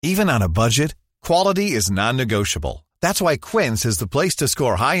Even on a budget, quality is non-negotiable. That's why Quince is the place to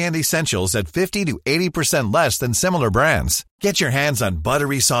score high-end essentials at 50 to 80% less than similar brands. Get your hands on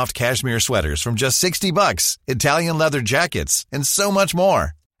buttery soft cashmere sweaters from just $60, Italian leather jackets, and so much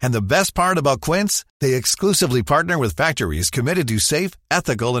more. And the best part about Quince, they exclusively partner with factories committed to safe,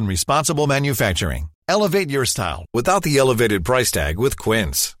 ethical, and responsible manufacturing. Elevate your style without the elevated price tag with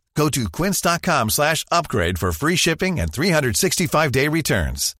Quince. Go to quince.com/upgrade for free shipping and 365-day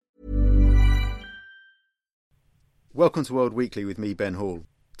returns. Welcome to World Weekly with me, Ben Hall.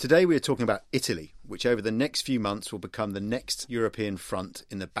 Today we are talking about Italy, which over the next few months will become the next European front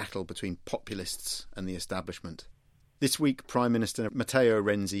in the battle between populists and the establishment. This week, Prime Minister Matteo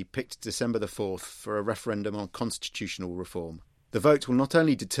Renzi picked December the 4th for a referendum on constitutional reform. The vote will not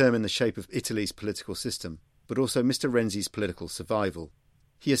only determine the shape of Italy's political system, but also Mr. Renzi's political survival.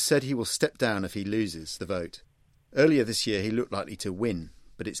 He has said he will step down if he loses the vote. Earlier this year he looked likely to win,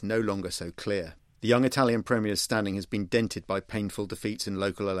 but it's no longer so clear. The young Italian Premier's standing has been dented by painful defeats in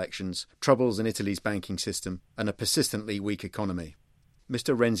local elections, troubles in Italy's banking system, and a persistently weak economy.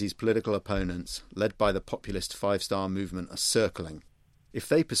 Mr. Renzi's political opponents, led by the populist Five-Star Movement, are circling. If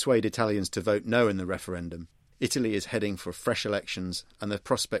they persuade Italians to vote no in the referendum, Italy is heading for fresh elections and the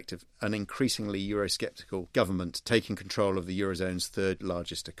prospect of an increasingly Eurosceptical government taking control of the Eurozone's third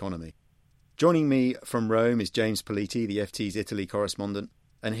largest economy. Joining me from Rome is James Politi, the FT's Italy correspondent,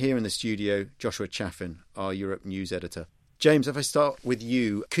 and here in the studio, Joshua Chaffin, our Europe news editor. James, if I start with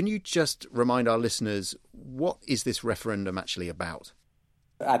you, can you just remind our listeners, what is this referendum actually about?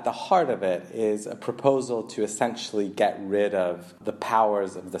 At the heart of it is a proposal to essentially get rid of the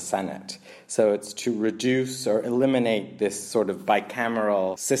powers of the Senate. So it's to reduce or eliminate this sort of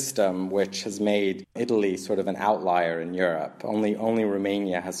bicameral system which has made Italy sort of an outlier in Europe. Only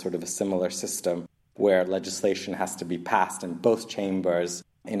Romania has sort of a similar system where legislation has to be passed in both chambers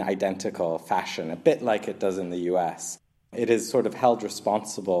in identical fashion, a bit like it does in the US. It is sort of held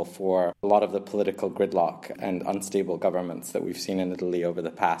responsible for a lot of the political gridlock and unstable governments that we've seen in Italy over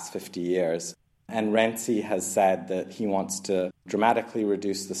the past 50 years. And Renzi has said that he wants to dramatically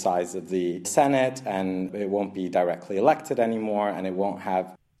reduce the size of the Senate, and it won't be directly elected anymore, and it won't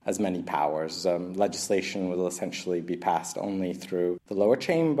have as many powers. Legislation will essentially be passed only through the lower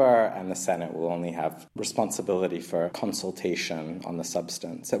chamber, and the Senate will only have responsibility for consultation on the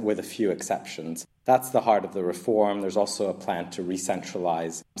substance, with a few exceptions. That's the heart of the reform. There's also a plan to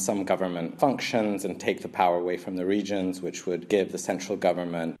re-centralize some government functions and take the power away from the regions, which would give the central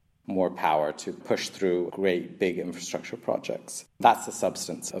government more power to push through great big infrastructure projects. That's the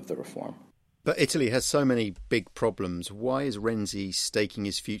substance of the reform. But Italy has so many big problems. Why is Renzi staking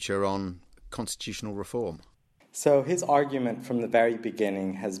his future on constitutional reform? So his argument from the very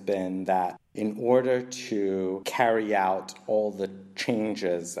beginning has been that in order to carry out all the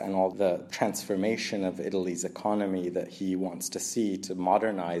changes and all the transformation of Italy's economy that he wants to see, to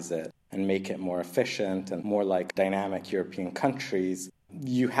modernize it and make it more efficient and more like dynamic European countries,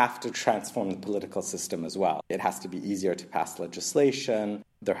 you have to transform the political system as well. It has to be easier to pass legislation.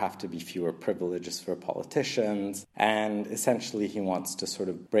 There have to be fewer privileges for politicians. And essentially, he wants to sort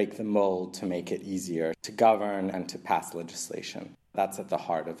of break the mold to make it easier to govern and to pass legislation. That's at the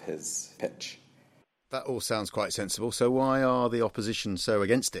heart of his pitch. That all sounds quite sensible. So why are the opposition so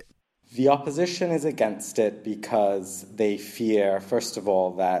against it? The opposition is against it because they fear, first of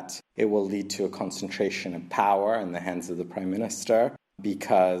all, that it will lead to a concentration of power in the hands of the prime minister,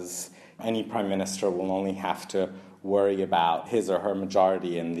 because any prime minister will only have to worry about his or her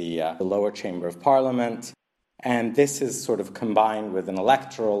majority in the lower chamber of parliament. And this is sort of combined with an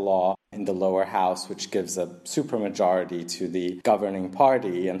electoral law in the lower house, which gives a supermajority to the governing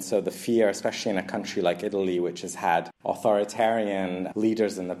party. And so the fear, especially in a country like Italy, which has had authoritarian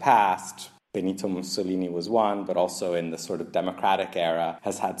leaders in the past, Benito Mussolini was one, but also in the sort of democratic era,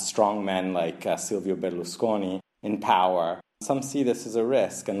 has had strong men like Silvio Berlusconi in power. Some see this as a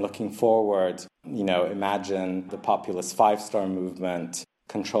risk, and looking forward, imagine the populist Five-Star Movement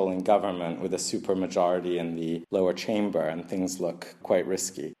controlling government with a supermajority in the lower chamber, and things look quite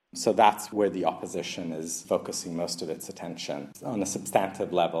risky. So that's where the opposition is focusing most of its attention on a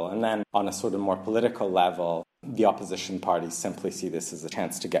substantive level. And then on a sort of more political level, the opposition parties simply see this as a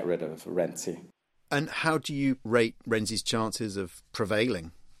chance to get rid of Renzi. And how do you rate Renzi's chances of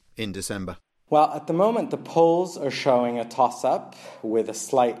prevailing in December? Well, at the moment, the polls are showing a toss-up with a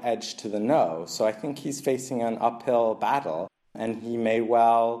slight edge to the no. So I think he's facing an uphill battle, and he may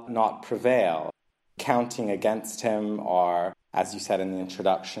well not prevail. Counting against him are, as you said in the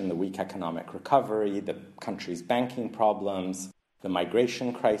introduction, the weak economic recovery, the country's banking problems, the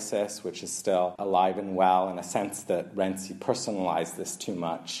migration crisis, which is still alive and well, in a sense that Renzi personalized this too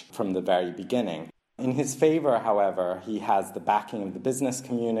much from the very beginning. In his favor, however, he has the backing of the business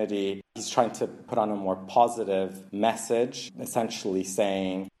community. He's trying to put on a more positive message, essentially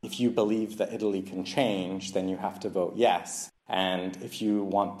saying, if you believe that Italy can change, then you have to vote yes. And if you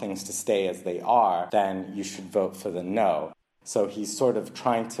want things to stay as they are, then you should vote for the no. So he's sort of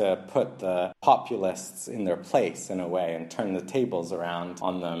trying to put the populists in their place in a way and turn the tables around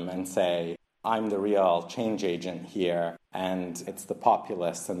on them and say, I'm the real change agent here, and it's the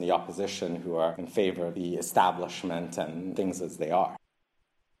populists and the opposition who are in favor of the establishment and things as they are.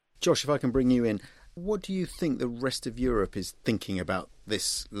 Josh, if I can bring you in, what do you think the rest of Europe is thinking about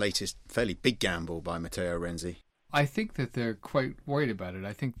this latest fairly big gamble by Matteo Renzi? I think that they're quite worried about it.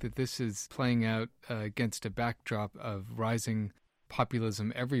 I think that this is playing out against a backdrop of rising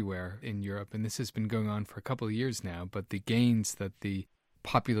populism everywhere in Europe, and this has been going on for a couple of years now, but the gains that the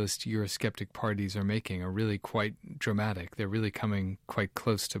populist Eurosceptic parties are making are really quite dramatic. They're really coming quite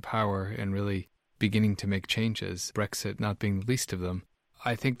close to power and really beginning to make changes, Brexit not being the least of them.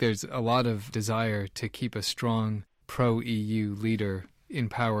 I think there's a lot of desire to keep a strong pro-EU leader in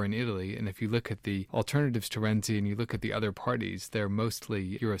power in Italy, and if you look at the alternatives to Renzi and you look at the other parties, they're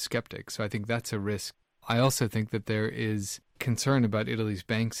mostly Eurosceptic, so I think that's a risk. I also think that there is concern about Italy's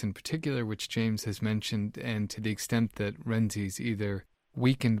banks in particular, which James has mentioned, and to the extent that Renzi's either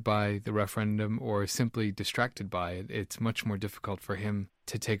weakened by the referendum or simply distracted by it, it's much more difficult for him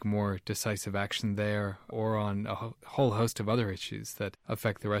to take more decisive action there or on a whole host of other issues that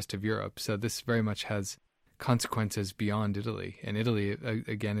affect the rest of Europe. So this very much has consequences beyond Italy. And Italy,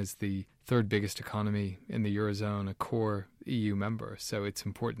 again, is the third biggest economy in the Eurozone, a core EU member. So it's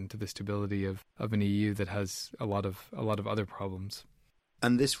important to the stability of an EU that has a lot of other problems.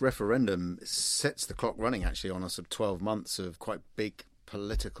 And this referendum sets the clock running, actually, on a sort of 12 months of quite big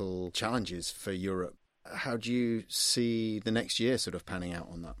political challenges for Europe. How do you see the next year sort of panning out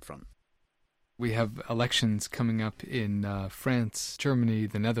on that front? We have elections coming up in France, Germany,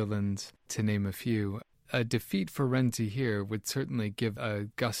 the Netherlands, to name a few. A defeat for Renzi here would certainly give a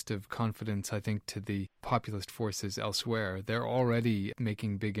gust of confidence, I think, to the populist forces elsewhere. They're already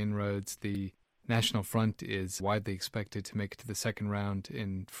making big inroads. The National Front is widely expected to make it to the second round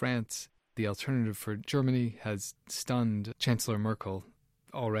in France. The alternative for Germany has stunned Chancellor Merkel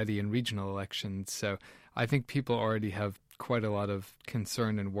already in regional elections. So I think people already have quite a lot of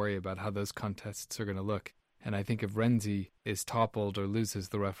concern and worry about how those contests are going to look. And I think if Renzi is toppled or loses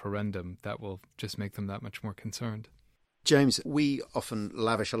the referendum, that will just make them that much more concerned. James, we often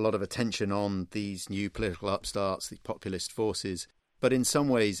lavish a lot of attention on these new political upstarts, these populist forces, but in some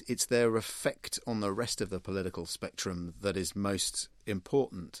ways it's their effect on the rest of the political spectrum that is most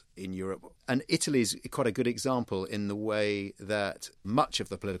important in Europe. And Italy is quite a good example in the way that much of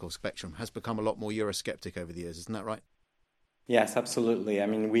the political spectrum has become a lot more Eurosceptic over the years. Isn't that right? Yes, absolutely. I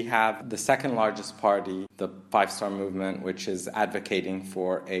mean, we have the second largest party, the Five Star Movement, which is advocating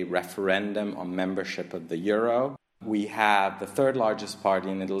for a referendum on membership of the euro. We have the third largest party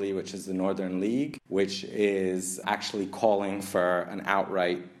in Italy, which is the Northern League, which is actually calling for an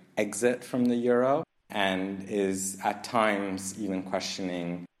outright exit from the euro and is at times even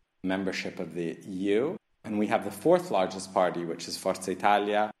questioning membership of the EU. And we have the fourth largest party, which is Forza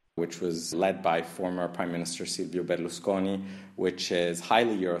Italia, which was led by former Prime Minister Silvio Berlusconi, which is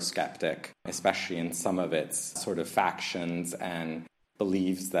highly Eurosceptic, especially in some of its sort of factions, and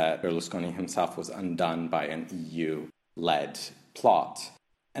believes that Berlusconi himself was undone by an EU-led plot.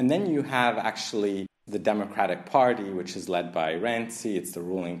 And then you have actually the Democratic Party, which is led by Renzi. It's the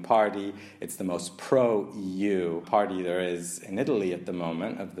ruling party. It's the most pro-EU party there is in Italy at the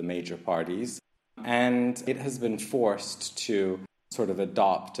moment of the major parties. And it has been forced to sort of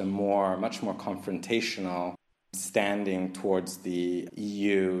adopt a much more confrontational standing towards the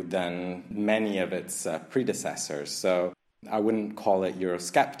EU than many of its predecessors. So I wouldn't call it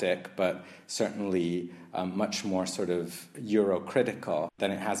Eurosceptic, but certainly much more sort of Euro-critical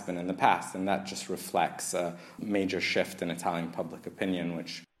than it has been in the past. And that just reflects a major shift in Italian public opinion,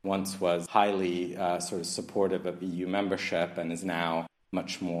 which once was highly sort of supportive of EU membership and is now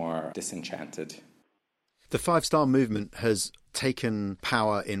much more disenchanted. The Five Star Movement has taken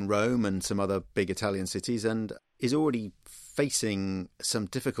power in Rome and some other big Italian cities and is already facing some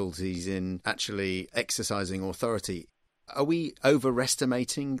difficulties in actually exercising authority. Are we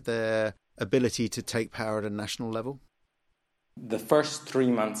overestimating their ability to take power at a national level? The first 3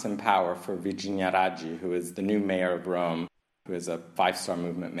 months in power for Virginia Raggi, who is the new mayor of Rome, who is a Five Star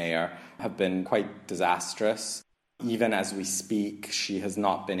Movement mayor, have been quite disastrous. Even as we speak, she has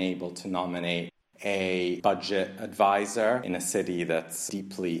not been able to nominate a budget advisor in a city that's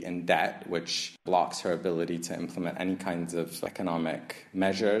deeply in debt, which blocks her ability to implement any kinds of economic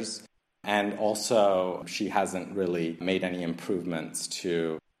measures. And also, she hasn't really made any improvements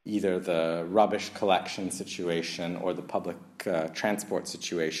to either the rubbish collection situation or the public transport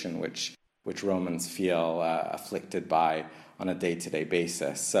situation, which Romans feel afflicted by on a day-to-day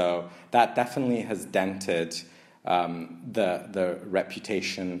basis. So that definitely has dented the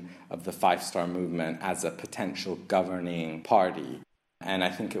reputation of the Five Star Movement as a potential governing party. And I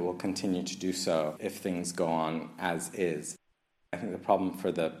think it will continue to do so if things go on as is. I think the problem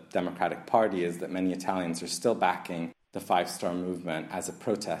for the Democratic Party is that many Italians are still backing the Five Star Movement as a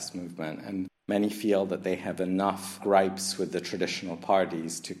protest movement, and many feel that they have enough gripes with the traditional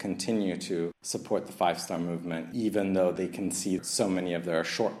parties to continue to support the Five Star Movement, even though they can see so many of their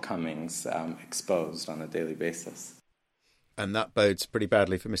shortcomings exposed on a daily basis. And that bodes pretty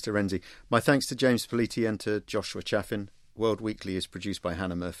badly for Mr. Renzi. My thanks to James Politi and to Joshua Chaffin. World Weekly is produced by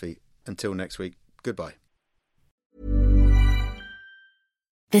Hannah Murphy. Until next week, goodbye.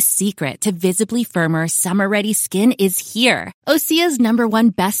 The secret to visibly firmer, summer-ready skin is here. Osea's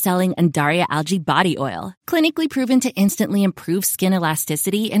 #1 best-selling Andaria Algae Body Oil. Clinically proven to instantly improve skin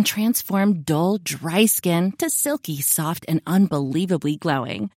elasticity and transform dull, dry skin to silky, soft, and unbelievably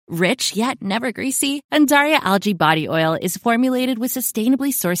glowing. Rich yet never greasy, Andaria Algae Body Oil is formulated with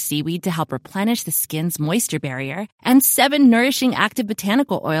sustainably sourced seaweed to help replenish the skin's moisture barrier and 7 nourishing active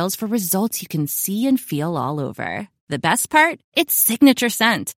botanical oils for results you can see and feel all over. The best part? Its signature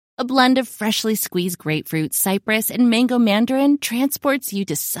scent. A blend of freshly squeezed grapefruit, cypress, and mango mandarin transports you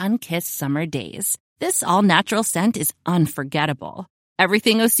to sun-kissed summer days. This all-natural scent is unforgettable.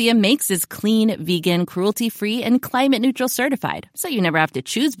 Everything Osea makes is clean, vegan, cruelty-free, and climate-neutral certified, so you never have to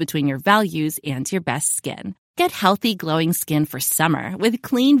choose between your values and your best skin. Get healthy, glowing skin for summer with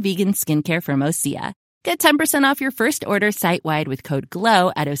clean, vegan skincare from Osea. Get 10% off your first order site-wide with code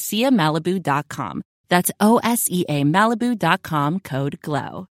GLOW at OseaMalibu.com. That's OSEAMalibu.com, code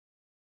GLOW.